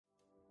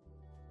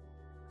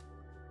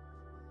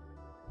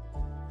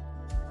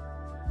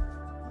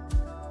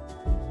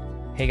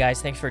Hey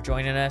guys, thanks for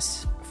joining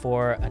us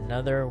for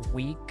another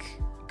week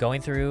going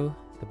through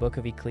the book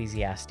of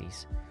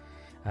Ecclesiastes.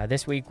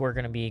 This week we're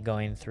going to be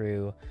going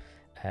through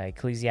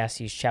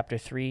Ecclesiastes chapter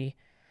 3,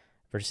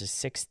 verses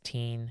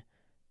 16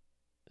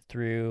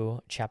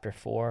 through chapter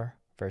 4,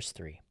 verse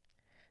 3.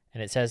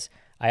 And it says,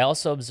 I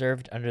also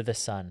observed under the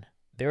sun,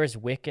 there is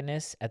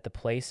wickedness at the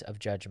place of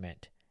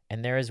judgment,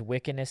 and there is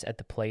wickedness at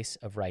the place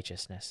of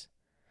righteousness.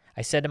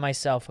 I said to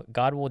myself,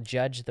 God will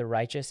judge the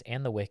righteous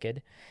and the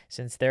wicked,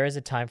 since there is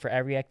a time for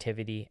every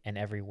activity and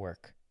every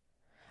work.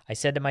 I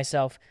said to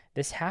myself,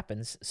 this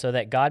happens so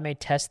that God may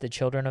test the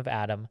children of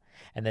Adam,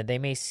 and that they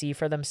may see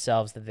for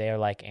themselves that they are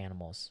like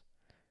animals.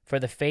 For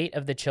the fate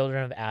of the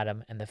children of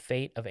Adam and the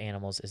fate of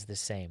animals is the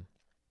same.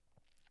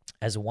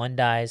 As one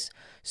dies,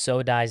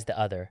 so dies the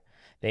other.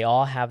 They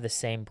all have the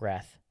same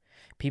breath.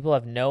 People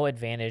have no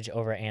advantage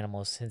over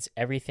animals, since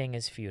everything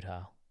is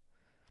futile.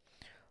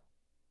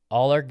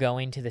 All are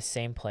going to the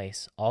same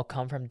place. All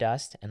come from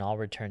dust, and all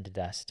return to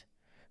dust.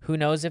 Who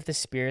knows if the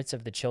spirits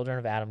of the children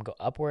of Adam go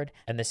upward,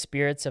 and the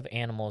spirits of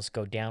animals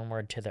go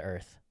downward to the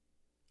earth?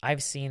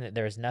 I've seen that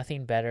there is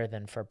nothing better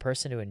than for a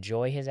person to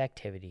enjoy his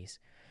activities,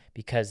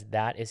 because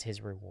that is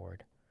his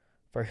reward.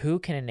 For who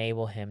can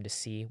enable him to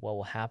see what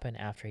will happen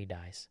after he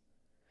dies?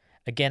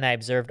 Again, I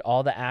observed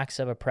all the acts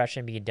of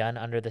oppression being done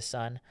under the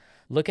sun.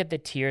 Look at the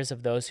tears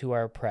of those who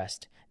are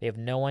oppressed. They have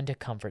no one to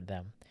comfort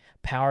them.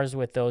 Powers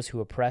with those who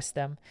oppress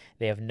them,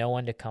 they have no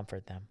one to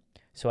comfort them.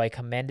 So I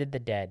commended the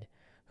dead,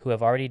 who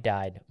have already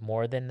died,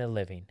 more than the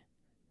living,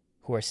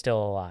 who are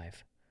still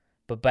alive.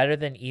 But better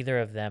than either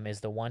of them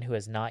is the one who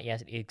has not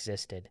yet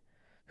existed,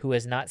 who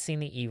has not seen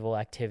the evil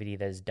activity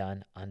that is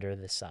done under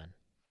the sun.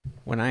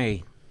 When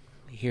I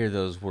hear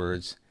those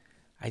words,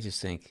 I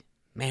just think,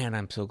 man,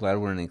 I'm so glad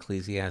we're in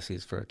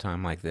Ecclesiastes for a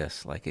time like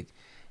this. Like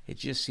it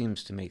just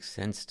seems to make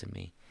sense to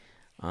me.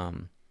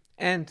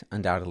 And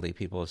undoubtedly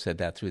people have said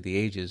that through the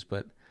ages,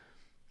 but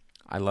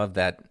I love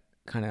that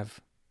kind of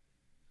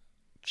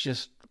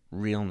just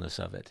realness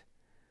of it.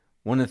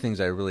 One of the things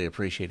I really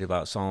appreciate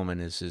about Solomon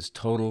is his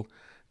total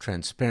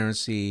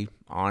transparency,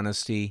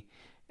 honesty.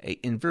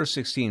 In verse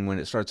 16, when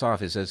it starts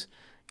off, it says,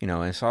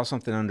 I saw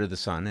something under the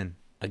sun. And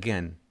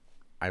again,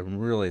 I'm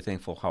really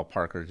thankful how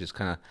Parker just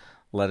kind of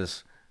let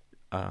us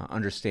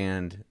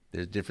understand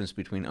the difference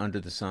between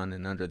under the sun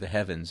and under the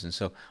heavens. And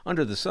so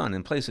under the sun,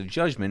 in place of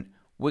judgment,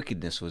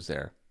 wickedness was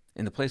there.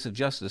 In the place of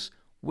justice,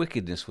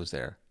 wickedness was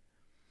there.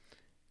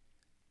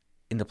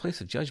 In the place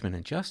of judgment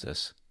and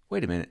justice,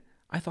 wait a minute,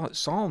 I thought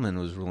Solomon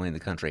was ruling the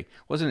country.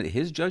 Wasn't it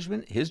his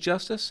judgment, his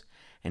justice?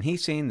 And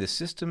he's saying the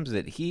systems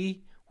that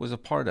he was a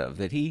part of,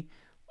 that he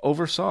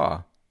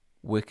oversaw,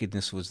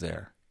 wickedness was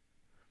there.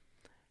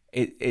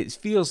 It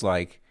feels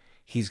like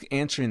he's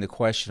answering the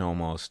question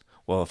almost,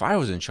 well, if I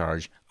was in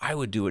charge, I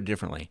would do it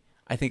differently.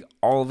 I think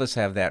all of us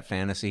have that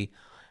fantasy.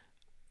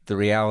 The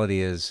reality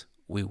is,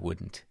 we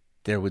wouldn't.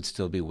 There would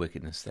still be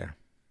wickedness there.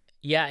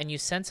 Yeah, and you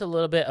sense a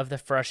little bit of the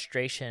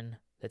frustration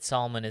that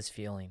Solomon is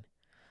feeling.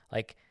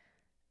 Like,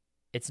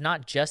 it's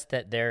not just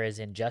that there is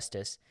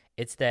injustice,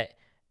 it's that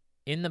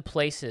in the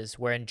places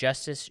where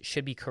injustice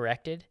should be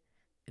corrected,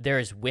 there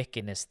is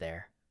wickedness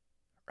there,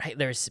 right?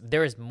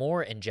 There is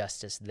more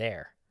injustice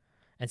there.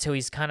 And so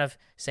he's kind of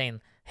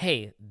saying,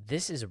 hey,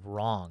 this is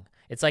wrong.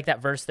 It's like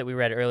that verse that we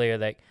read earlier,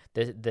 like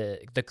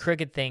the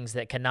crooked things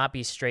that cannot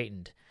be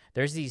straightened.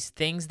 There's these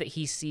things that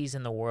he sees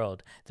in the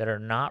world that are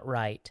not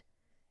right,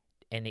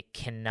 and it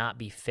cannot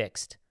be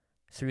fixed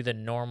through the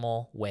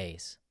normal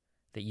ways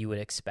that you would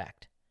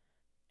expect.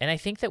 And I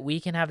think that we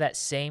can have that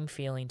same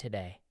feeling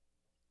today.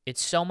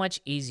 It's so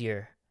much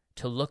easier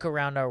to look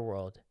around our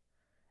world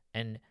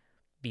and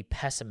be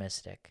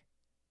pessimistic,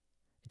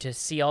 to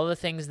see all the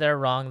things that are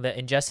wrong, the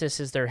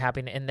injustices that are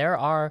happening, and there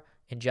are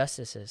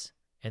injustices,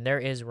 and there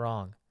is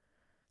wrong.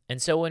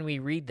 And so when we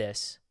read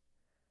this,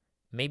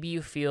 maybe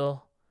you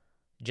feel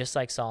just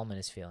like Solomon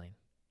is feeling.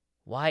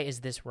 Why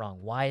is this wrong?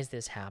 Why is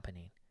this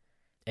happening?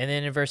 And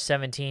then in verse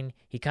 17,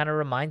 he kind of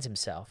reminds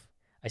himself.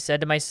 I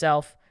said to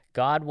myself,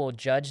 God will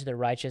judge the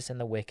righteous and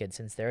the wicked,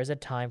 since there is a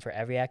time for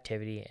every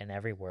activity and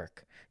every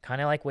work. Kind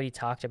of like what he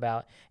talked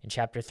about in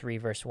chapter 3,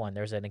 verse 1.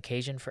 There's an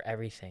occasion for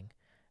everything,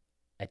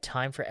 a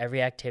time for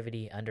every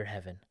activity under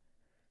heaven.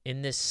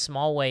 In this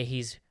small way,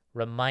 he's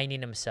reminding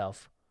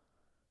himself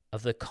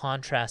of the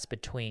contrast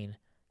between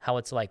how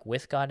it's like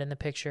with God in the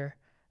picture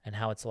and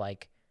how it's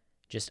like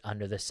just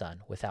under the sun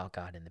without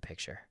God in the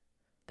picture.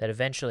 That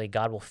eventually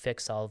God will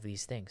fix all of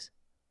these things.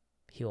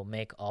 He will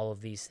make all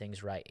of these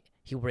things right.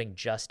 He will bring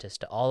justice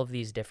to all of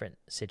these different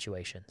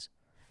situations.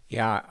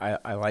 Yeah,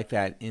 I like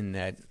that in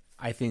that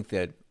I think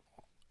that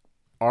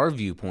our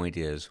viewpoint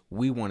is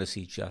we want to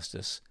see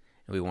justice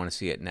and we want to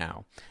see it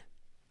now.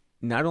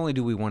 Not only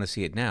do we want to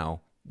see it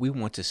now, we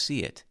want to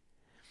see it.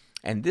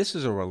 And this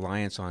is a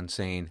reliance on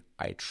saying,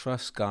 I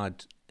trust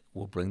God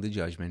will bring the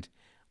judgment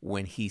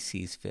when he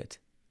sees fit,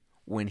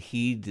 when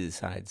he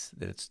decides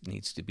that it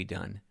needs to be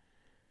done.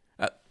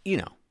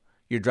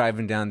 You're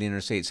driving down the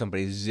interstate,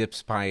 somebody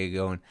zips by you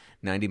going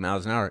 90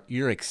 miles an hour.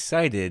 You're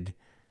excited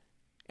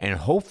and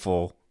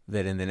hopeful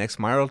that in the next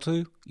mile or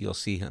two, you'll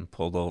see him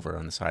pulled over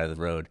on the side of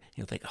the road.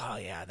 You'll think, oh,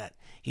 yeah, that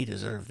he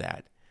deserved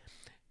that.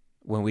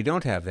 When we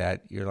don't have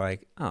that, you're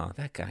like, oh,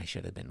 that guy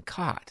should have been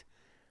caught.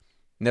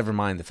 Never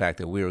mind the fact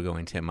that we were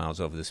going 10 miles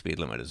over the speed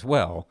limit as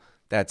well.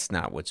 That's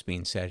not what's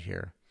being said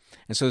here.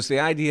 And so it's the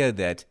idea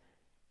that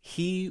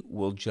he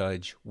will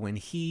judge when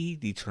he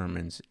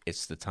determines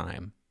it's the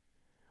time.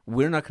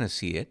 We're not going to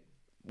see it.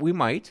 We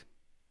might.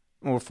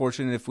 We're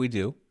fortunate if we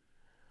do.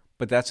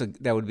 But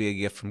that would be a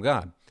gift from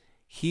God.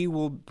 He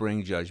will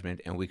bring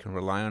judgment, and we can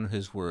rely on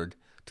his word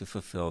to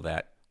fulfill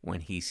that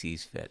when he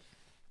sees fit.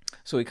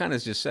 So he kind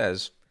of just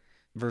says,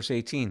 verse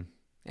 18,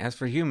 as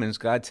for humans,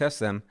 God tests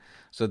them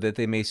so that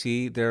they may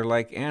see they're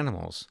like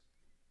animals.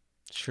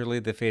 Surely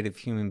the fate of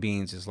human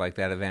beings is like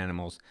that of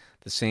animals.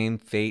 The same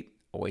fate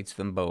awaits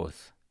them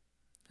both.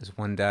 As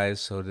one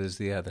dies, so does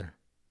the other.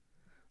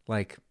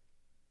 Like,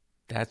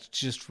 that's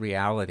just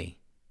reality.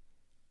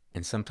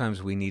 And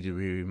sometimes we need to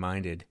be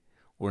reminded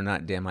we're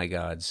not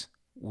demigods.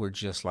 We're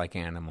just like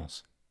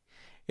animals.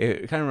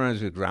 It kind of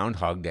reminds me of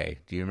Groundhog Day.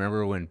 Do you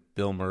remember when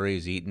Bill Murray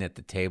is eating at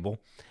the table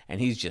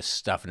and he's just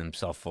stuffing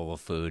himself full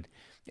of food?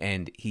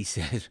 And he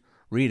says,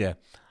 Rita,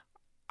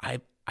 I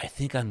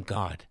think I'm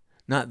God.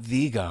 Not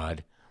the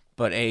God,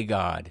 but a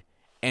God.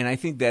 And I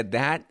think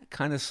that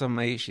kind of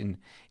summation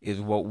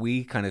is what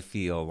we kind of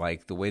feel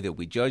like, the way that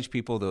we judge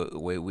people, the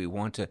way we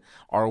want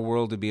our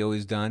world to be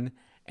always done.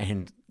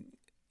 And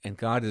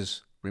God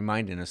is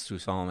reminding us through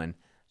Solomon,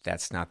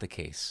 that's not the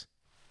case.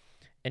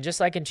 And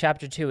just like in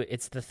chapter 2,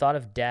 it's the thought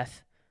of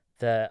death,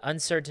 the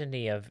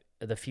uncertainty of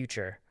the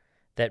future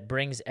that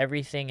brings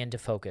everything into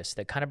focus,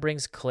 that kind of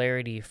brings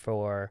clarity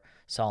for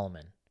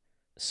Solomon.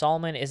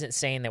 Solomon isn't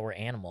saying that we're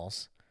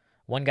animals.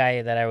 One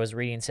guy that I was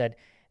reading said,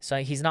 so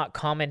he's not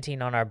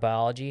commenting on our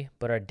biology,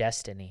 but our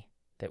destiny,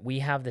 that we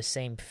have the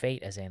same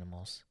fate as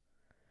animals.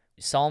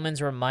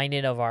 Solomon's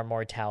reminded of our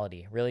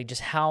mortality, really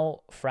just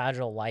how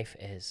fragile life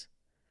is.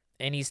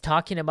 And he's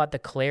talking about the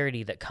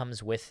clarity that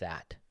comes with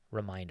that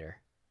reminder.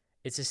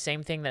 It's the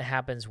same thing that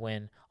happens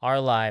when our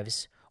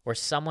lives or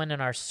someone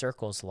in our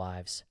circle's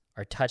lives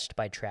are touched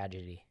by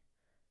tragedy.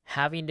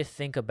 Having to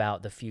think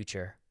about the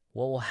future,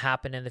 what will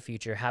happen in the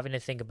future, having to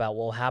think about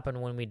what will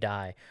happen when we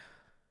die,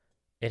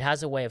 it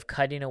has a way of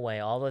cutting away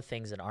all the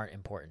things that aren't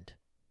important.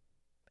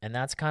 And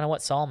that's kind of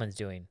what Solomon's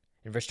doing.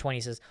 In verse 20,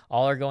 he says,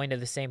 all are going to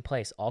the same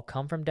place. All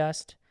come from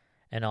dust,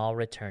 and all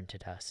return to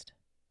dust.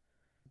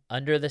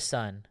 Under the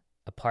sun,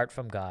 apart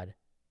from God,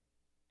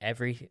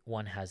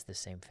 everyone has the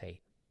same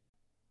fate.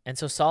 And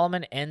so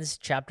Solomon ends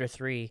chapter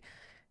 3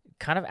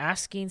 kind of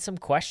asking some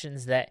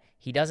questions that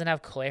he doesn't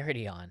have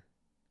clarity on.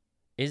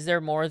 Is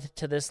there more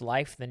to this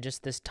life than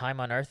just this time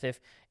on earth? If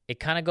it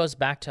kind of goes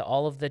back to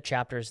all of the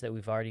chapters that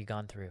we've already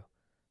gone through,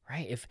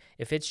 right?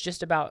 If it's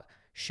just about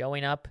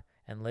showing up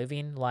and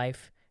living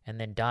life and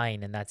then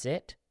dying and that's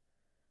it,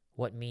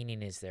 what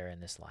meaning is there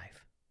in this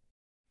life?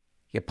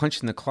 Yeah,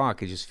 punching the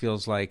clock, it just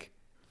feels like,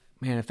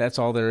 man, if that's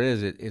all there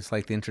is, it's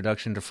like the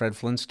introduction to Fred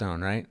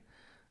Flintstone, right?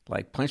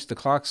 Like, punch the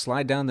clock,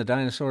 slide down the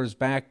dinosaur's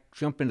back,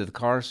 jump into the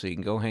car so you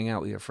can go hang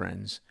out with your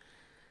friends.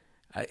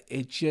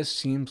 It just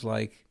seems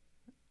like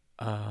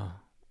a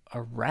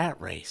rat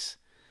race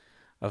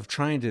of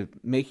trying to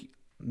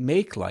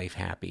make life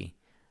happy.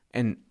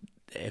 And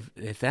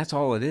if that's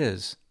all it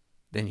is,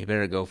 then you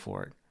better go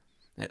for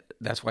it.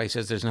 That's why he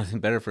says there's nothing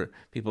better for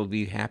people to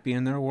be happy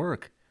in their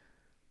work.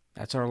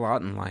 That's our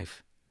lot in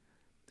life.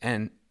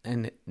 And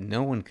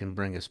no one can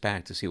bring us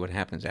back to see what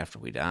happens after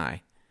we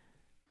die.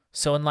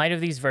 So in light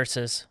of these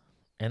verses,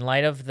 in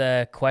light of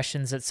the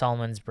questions that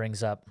Solomon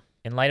brings up,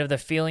 in light of the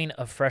feeling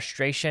of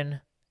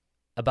frustration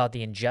about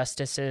the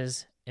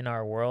injustices in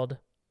our world,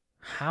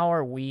 how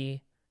are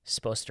we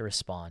supposed to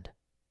respond?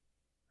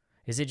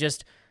 Is it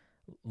just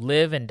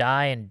live and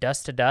die and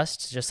dust to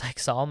dust, just like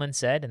Solomon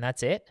said, and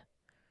that's it?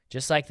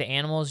 Just like the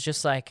animals,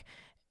 just like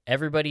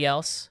everybody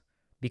else?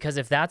 Because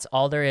if that's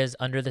all there is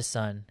under the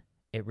sun,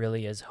 it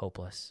really is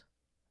hopeless.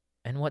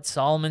 And what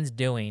Solomon's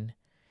doing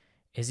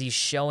is he's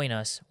showing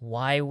us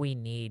why we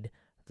need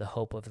the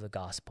hope of the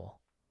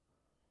gospel.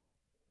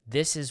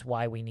 This is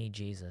why we need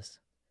Jesus.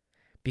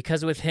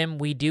 Because with him,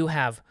 we do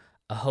have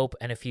a hope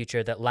and a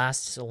future that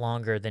lasts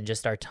longer than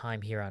just our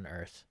time here on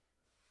earth.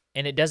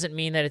 And it doesn't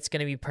mean that it's going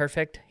to be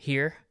perfect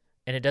here,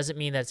 and it doesn't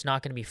mean that it's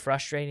not going to be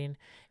frustrating.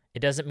 It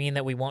doesn't mean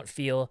that we won't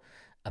feel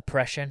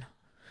oppression.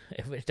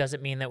 It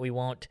doesn't mean that we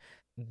won't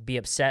be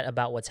upset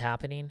about what's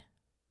happening.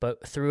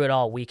 But through it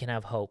all, we can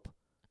have hope.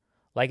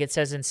 Like it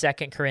says in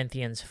 2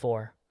 Corinthians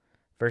 4,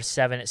 verse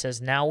 7, it says,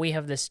 now we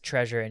have this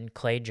treasure in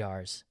clay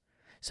jars,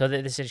 so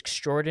that this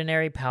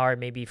extraordinary power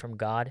may be from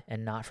God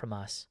and not from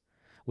us.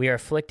 We are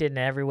afflicted in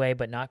every way,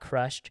 but not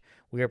crushed.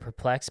 We are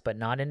perplexed, but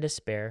not in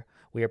despair.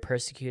 We are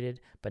persecuted,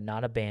 but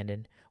not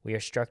abandoned. We are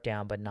struck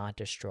down, but not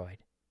destroyed.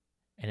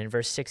 And in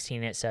verse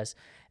 16, it says,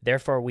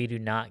 therefore we do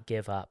not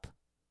give up.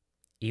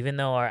 Even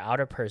though our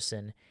outer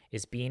person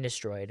is being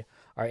destroyed,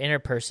 our inner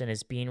person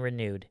is being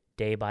renewed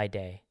day by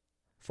day.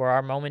 For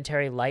our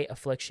momentary light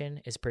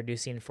affliction is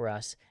producing for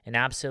us an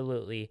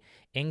absolutely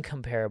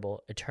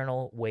incomparable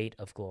eternal weight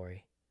of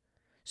glory,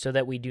 so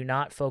that we do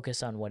not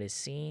focus on what is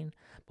seen,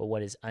 but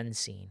what is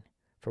unseen.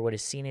 For what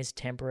is seen is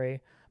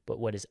temporary, but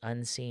what is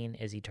unseen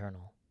is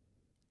eternal.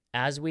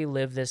 As we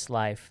live this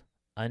life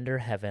under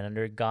heaven,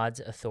 under God's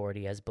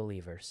authority as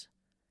believers,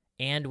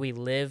 and we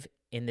live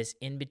in this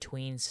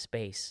in-between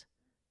space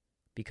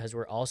because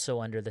we're also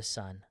under the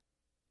sun,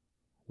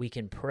 we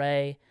can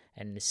pray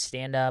and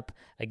stand up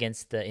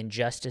against the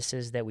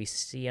injustices that we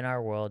see in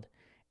our world,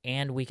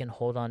 and we can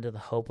hold on to the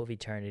hope of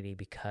eternity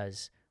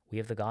because we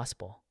have the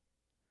gospel.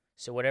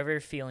 So whatever you're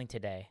feeling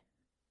today,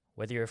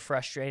 whether you're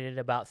frustrated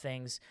about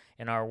things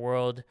in our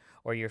world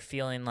or you're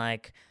feeling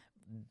like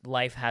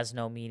life has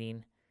no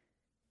meaning,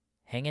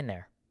 hang in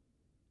there.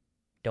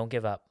 Don't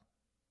give up.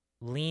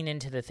 Lean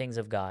into the things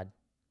of God,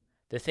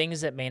 the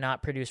things that may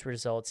not produce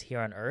results here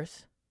on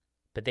earth,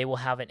 but they will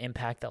have an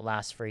impact that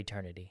lasts for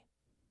eternity.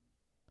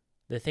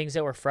 The things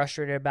that we're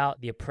frustrated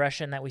about, the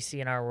oppression that we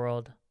see in our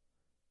world,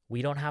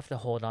 we don't have to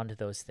hold on to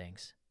those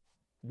things.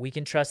 We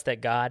can trust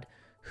that God,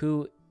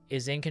 who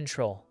is in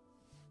control,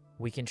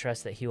 we can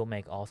trust that he will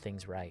make all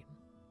things right.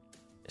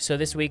 So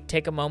this week,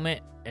 take a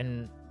moment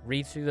and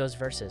read through those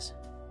verses.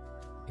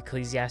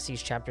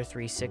 Ecclesiastes chapter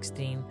 3,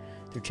 16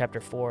 through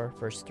chapter 4,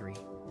 verse 3.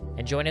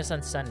 And join us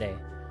on Sunday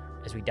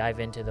as we dive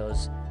into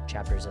those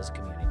chapters as a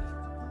community.